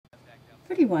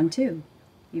Pretty one, too,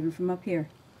 even from up here.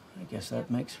 I guess that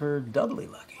makes her doubly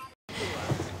lucky.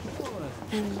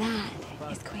 And that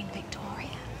is Queen Victoria.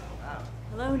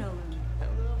 Hello, Nolan.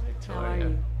 Hello, Victoria. How are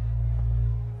you?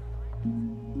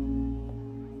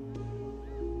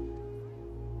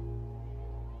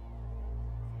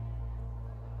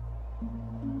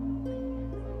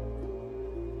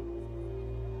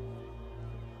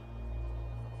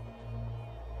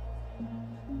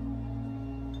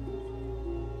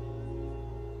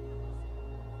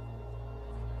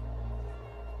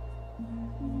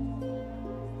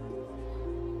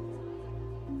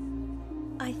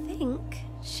 I think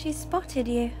she spotted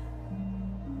you.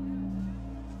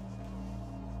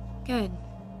 Good.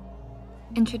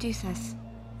 Introduce us.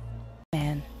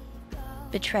 Man,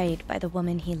 betrayed by the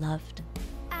woman he loved.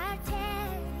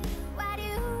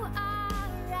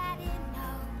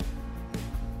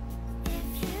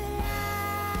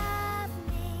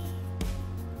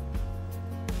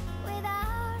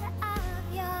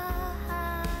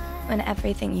 When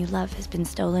everything you love has been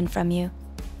stolen from you,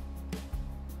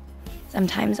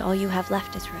 sometimes all you have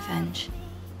left is revenge.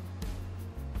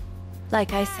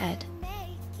 Like I said,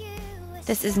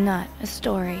 this is not a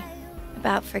story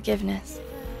about forgiveness.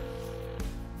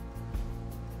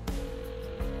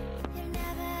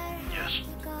 Yes.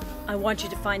 I want you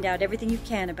to find out everything you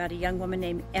can about a young woman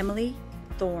named Emily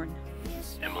Thorne.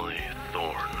 Emily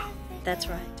Thorne. That's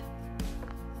right.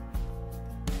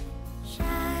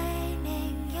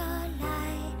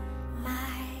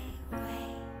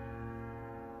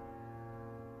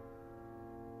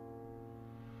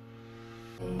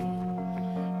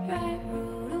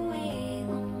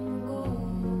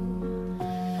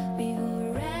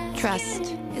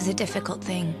 Trust is a difficult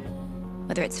thing,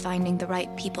 whether it's finding the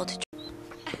right people to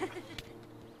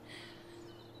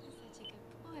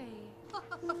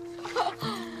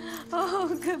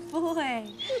Oh, good boy.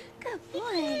 Good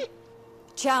boy.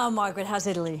 Ciao, Margaret. How's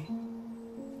Italy?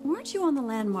 Weren't you on the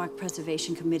Landmark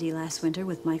Preservation Committee last winter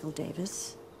with Michael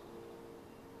Davis?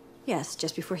 Yes,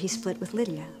 just before he split with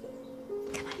Lydia.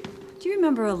 Come on. Do you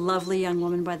remember a lovely young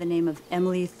woman by the name of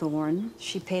Emily Thorne?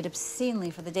 She paid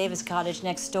obscenely for the Davis cottage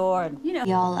next door, and, you know...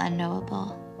 Y'all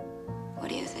unknowable.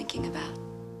 What are you thinking about?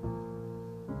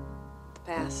 The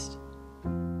past.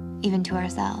 Even to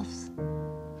ourselves.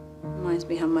 Reminds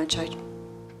me how much I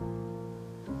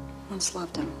once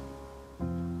loved him.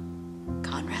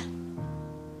 Conrad?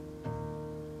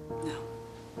 No.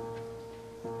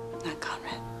 Not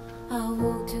Conrad. I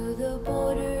walk to the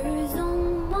borders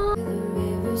on the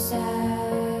riverside,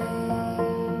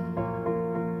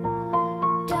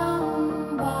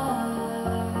 down by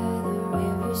the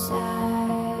riverside.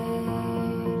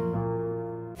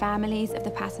 Families of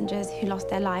the passengers who lost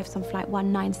their lives on Flight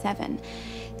 197.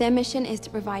 Their mission is to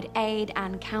provide aid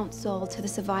and counsel to the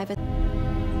survivors.